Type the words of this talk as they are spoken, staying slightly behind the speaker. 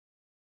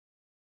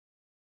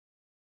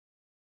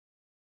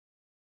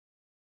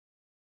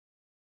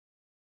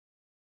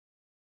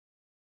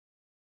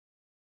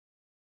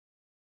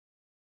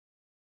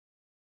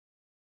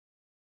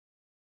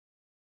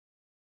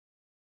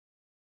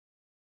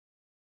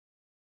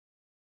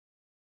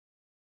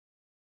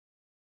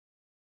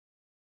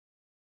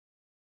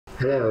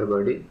Hello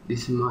everybody,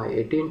 this is my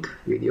 18th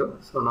video.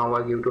 So now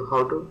I give to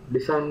how to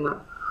design a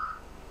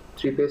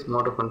 3-phase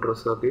motor control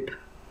circuit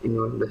in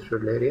your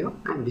industrial area,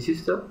 and this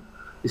is the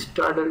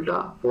star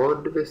delta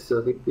powered phase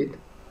circuit with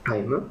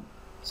timer.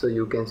 So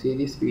you can see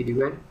this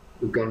video and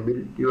you can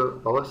build your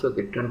power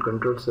circuit and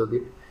control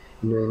circuit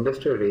in your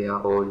industrial area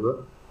or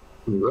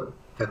in your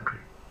factory.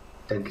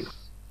 Thank you.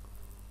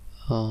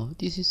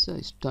 This is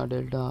a star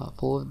delta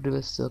forward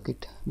reverse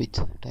circuit with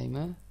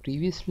timer.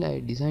 Previously I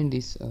designed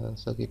these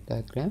circuit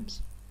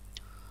diagrams,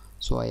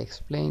 so I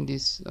explained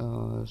this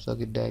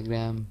circuit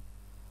diagram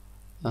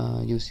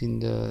using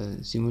the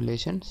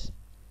simulations.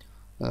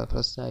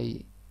 First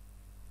I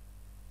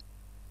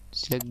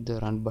select the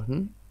run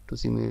button to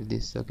simulate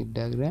this circuit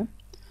diagram.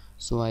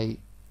 So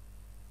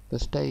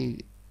first I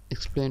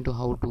explained to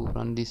how to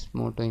run this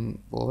motor in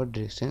forward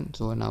direction.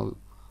 So now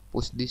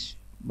push this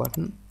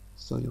button,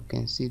 so you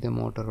can see the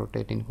motor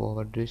rotating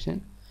forward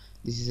direction.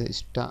 This is a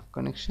star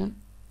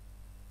connection.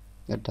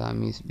 The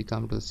time is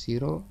become to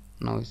 0.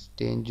 Now it's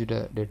changed to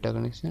the delta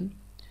connection.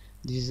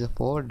 This is the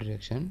forward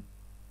direction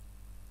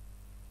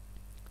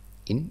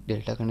in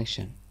delta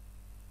connection.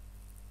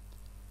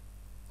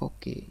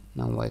 Okay,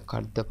 now I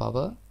cut the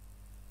power.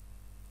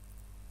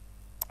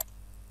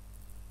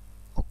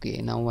 Okay,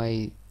 now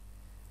I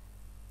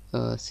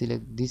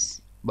select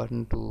this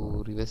button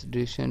to reverse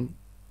direction,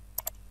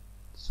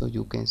 so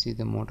you can see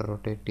the motor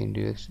rotate in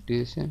reverse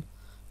direction.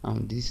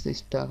 This is the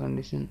star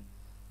condition.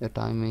 The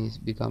time is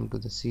become to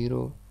the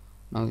 0.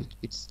 Now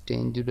it's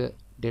changed to the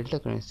delta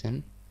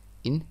connection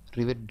in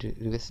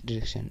reverse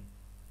direction.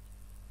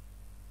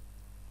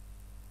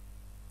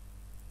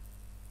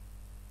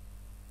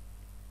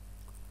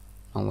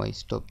 Now I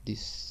stop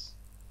this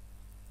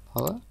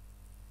power.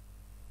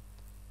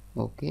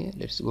 Okay,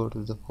 let's go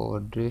to the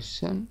forward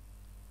direction.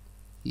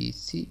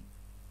 Easy.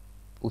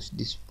 Push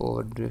this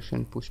forward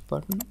direction push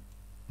button.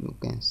 You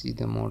can see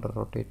the motor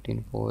rotate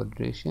in forward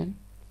direction.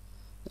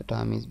 The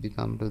time is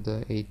become to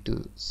the 8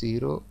 to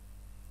 0.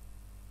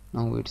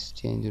 Now it's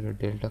changed to the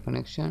delta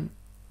connection.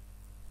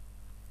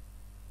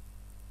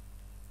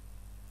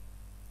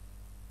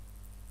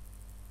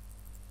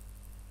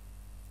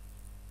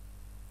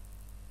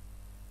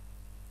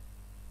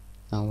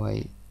 Now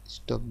I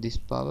stop this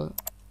power.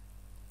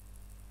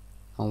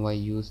 Now I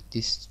use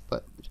this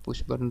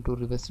push button to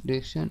reverse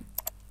direction.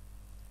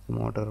 The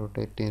motor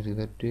rotate in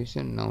reverse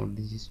direction. Now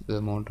this is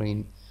the motor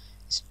in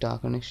star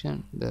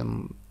connection.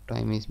 The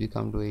time is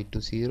become to 8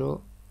 to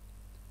 0.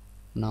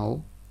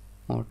 Now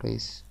motor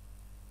is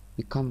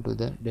become to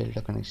the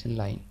delta connection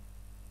line.